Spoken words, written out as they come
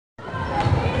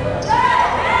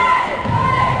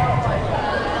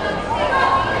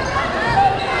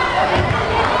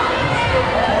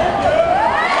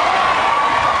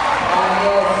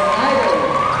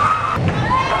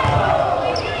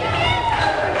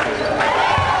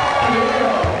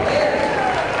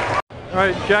All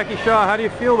right, Jackie Shaw, how do you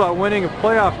feel about winning a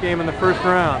playoff game in the first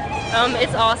round?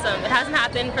 It's awesome. It hasn't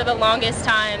happened for the longest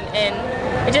time,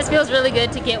 and it just feels really good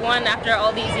to get one after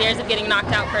all these years of getting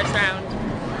knocked out first round.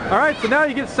 All right, so now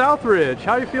you get Southridge.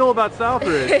 How do you feel about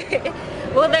Southridge?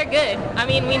 Well, they're good. I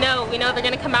mean, we know they're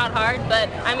going to come out hard, but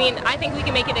I mean, I think we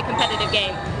can make it a competitive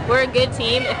game. We're a good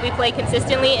team if we play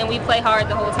consistently and we play hard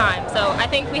the whole time. So I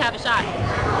think we have a shot.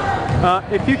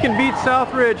 If you can beat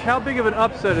Southridge, how big of an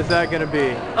upset is that going to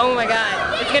be? Oh my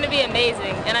God, it's going to be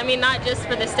amazing. And I mean, not just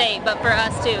for the state, but for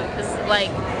us too. Because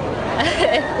like,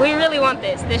 we really want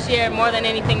this year more than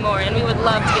anything more, and we would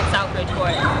love to get Southridge for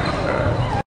it.